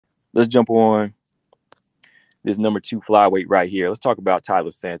let's jump on this number 2 flyweight right here. Let's talk about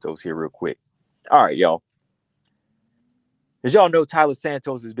Taila Santos here real quick. All right, y'all. As y'all know, Taila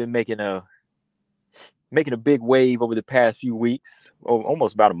Santos has been making a big wave over the past few weeks,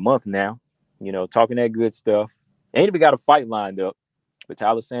 almost about a month now. Talking that good stuff. Ain't even got a fight lined up, but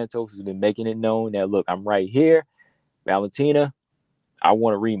Taila Santos has been making it known that, look, I'm right here. Valentina, I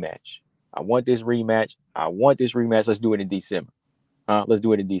want a rematch. I want this rematch. I want this rematch. Let's do it in December. Let's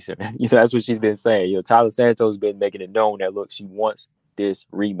do it in December. That's what she's been saying. Taila Santos has been making it known that, look, she wants this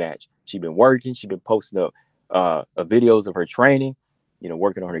rematch. She's been working. She's been posting up videos of her training,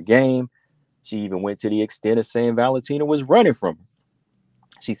 working on her game. She even went to the extent of saying Valentina was running from her.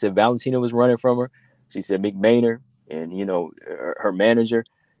 She said Valentina was running from her. She said Mick Maynard and her manager,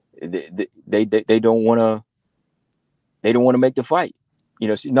 they don't want to make the fight.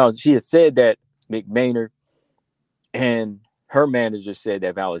 She had said that Mick Maynard and her manager said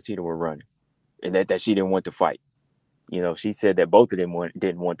that Valentina were running and that she didn't want to fight. She said that both of them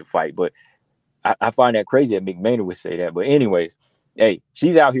didn't want to fight, but I find that crazy that Mick Maynard would say that. But anyways, hey,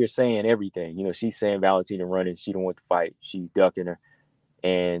 she's out here saying everything. She's saying Valentina running. She don't want to fight. She's ducking her.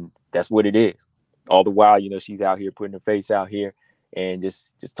 And that's what it is. All the while, she's out here putting her face out here and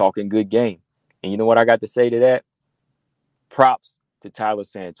just talking good game. And you know what I got to say to that? Props to Taila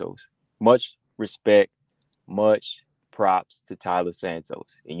Santos. Much respect, much props to Taila Santos.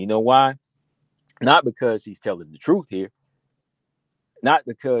 And you know why? Not because he's telling the truth here. Not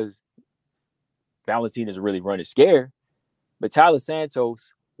because Valentina's really running scared. But Taila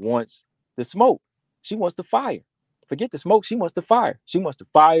Santos wants the smoke. She wants the fire. Forget the smoke. She wants the fire. She wants the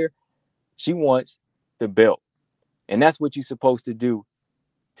fire. She wants the belt. And that's what you're supposed to do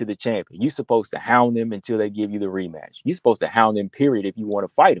to the champion. You're supposed to hound them until they give you the rematch. You're supposed to hound them, period, if you want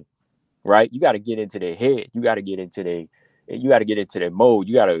to fight them, right? You got to get into their head. You got to get into their mode.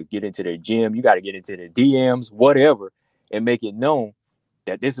 You got to get into their gym. You got to get into their DMs, whatever, and make it known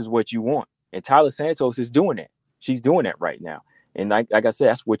that this is what you want. And Taila Santos is doing that. She's doing that right now. And like I said,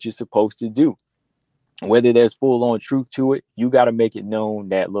 that's what you're supposed to do. Whether there's full-on truth to it, you got to make it known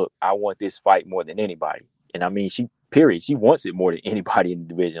that, look, I want this fight more than anybody. And I mean, she wants it more than anybody in the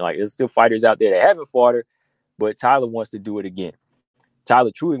division. Like, there's still fighters out there that haven't fought her, but Taila wants to do it again.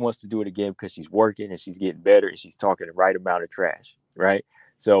 Taila truly wants to do it again because she's working and she's getting better and she's talking the right amount of trash, right?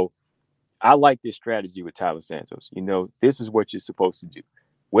 So I like this strategy with Taila Santos. This is what you're supposed to do.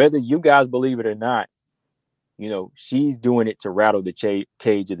 Whether you guys believe it or not, she's doing it to rattle the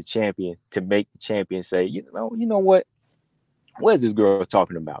cage of the champion, to make the champion say, you know what? What is this girl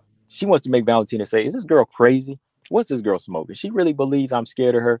talking about? She wants to make Valentina say, is this girl crazy? What's this girl smoking? She really believes I'm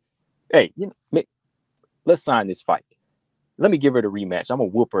scared of her. Hey, let's sign this fight. Let me give her the rematch. I'm going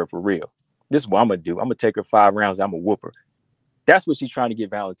to whoop her for real. This is what I'm going to do. I'm going to take her 5 rounds. I'm going to whoop her. That's what she's trying to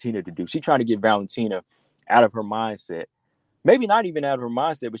get Valentina to do. She's trying to get Valentina out of her mindset. Maybe not even out of her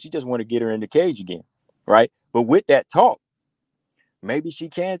mindset, but she just want to get her in the cage again. Right. But with that talk, maybe she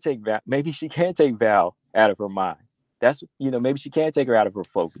can take Val out of her mind. That's, maybe she can take her out of her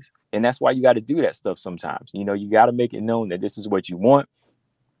focus. And that's why you got to do that stuff sometimes. You got to make it known that this is what you want.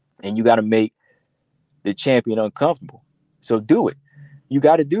 And you got to make the champion uncomfortable. So do it. You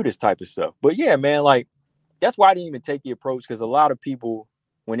got to do this type of stuff. But yeah, man, like, that's why I didn't even take the approach, because a lot of people,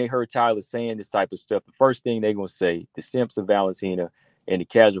 when they heard Taila saying this type of stuff, the first thing they're going to say, the simps of Valentina and the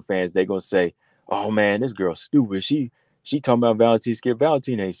casual fans, they're going to say, oh, man, this girl's stupid. She talking about Valentina scared.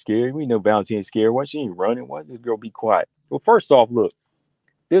 Valentina ain't scared. We know Valentina's scared. Why she ain't running? Why this girl be quiet? Well, first off, look,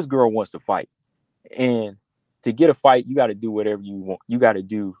 this girl wants to fight. And to get a fight, you got to do whatever you want. You got to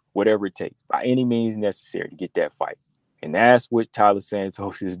do whatever it takes by any means necessary to get that fight. And that's what Taila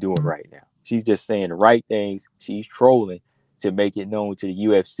Santos is doing right now. She's just saying the right things. She's trolling to make it known to the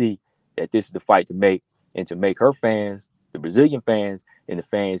UFC that this is the fight to make, and to make her fans, the Brazilian fans, and the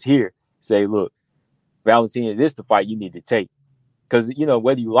fans here say, look, Valentina, this is the fight you need to take. Because,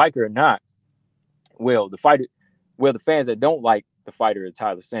 whether you like her or not, the fans that don't like the fighter of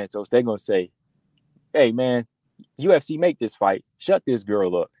Taila Santos, they're going to say, hey, man, UFC, make this fight. Shut this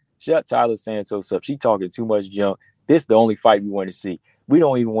girl up. Shut Taila Santos up. She talking too much junk. This is the only fight we want to see. We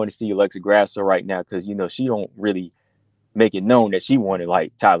don't even want to see Alexa Grasso right now because, she don't really make it known that she wanted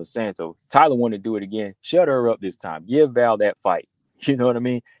like Taila Santos. Taila wanted to do it again. Shut her up this time. Give Val that fight. You know what I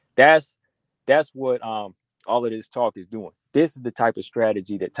mean? That's what all of this talk is doing. This is the type of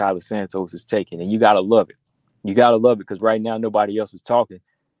strategy that Taila Santos is taking, and you got to love it. You got to love it because right now nobody else is talking.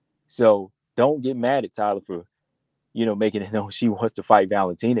 So don't get mad at Taila for, making it known she wants to fight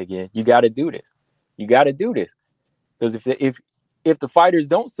Valentina again. You got to do this. You got to do this. Because if the fighters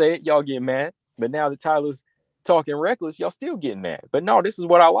don't say it, y'all get mad. But now the Taila's talking reckless, y'all still getting mad. But no, this is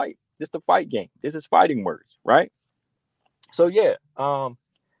what I like. This is the fight game. This is fighting words, right? So yeah, my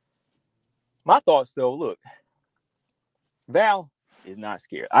thoughts though, look, Val is not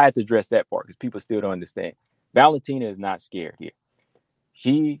scared. I have to address that part because people still don't understand. Valentina is not scared here.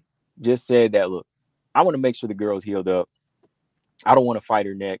 She just said that, look, I want to make sure the girl's healed up. I don't want to fight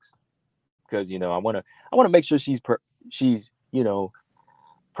her next because I want to make sure she's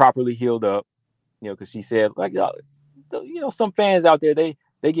properly healed up. Because she said, like, some fans out there,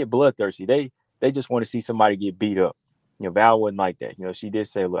 they get bloodthirsty. They just want to see somebody get beat up. Val wasn't like that. She did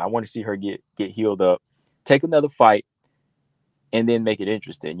say, look, I want to see her get healed up, take another fight, and then make it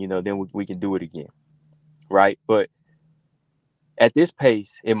interesting. Then we can do it again, right? But at this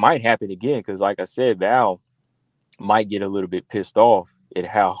pace, it might happen again because, like I said, Val might get a little bit pissed off at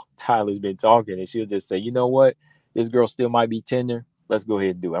how Tyler's been talking, and she'll just say, you know what, this girl still might be tender. Let's go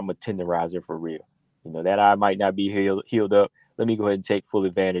ahead and do it. I'm gonna tenderize her for real. That eye might not be healed up. Let me go ahead and take full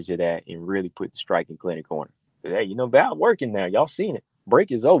advantage of that and really put the striking clinic on her. Hey, Val working now. Y'all seen it.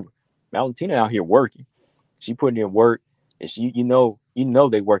 Break is over. Valentina out here working. She putting in work, and she,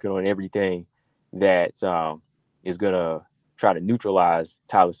 they working on everything that is gonna try to neutralize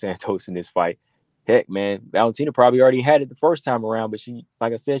Taila Santos in this fight. Heck, man, Valentina probably already had it the first time around, but she,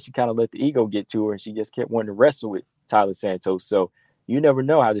 like I said, she kind of let the ego get to her, and she just kept wanting to wrestle with Taila Santos. So you never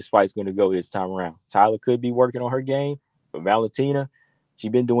know how this fight's going to go this time around. Taila could be working on her game, but Valentina,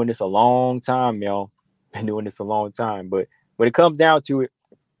 she's been doing this a long time, y'all. Been doing this a long time. But when it comes down to it,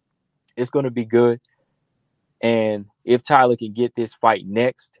 it's going to be good. And if Taila can get this fight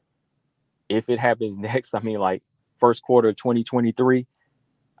next, if it happens next, I mean, like first quarter of 2023,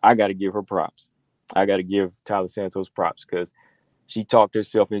 I got to give her props. I got to give Taila Santos props because she talked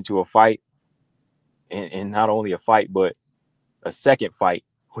herself into a fight, and not only a fight, but a second fight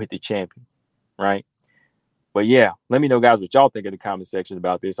with the champion, right? But yeah, let me know, guys, what y'all think in the comment section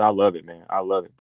about this. I love it, man. I love it.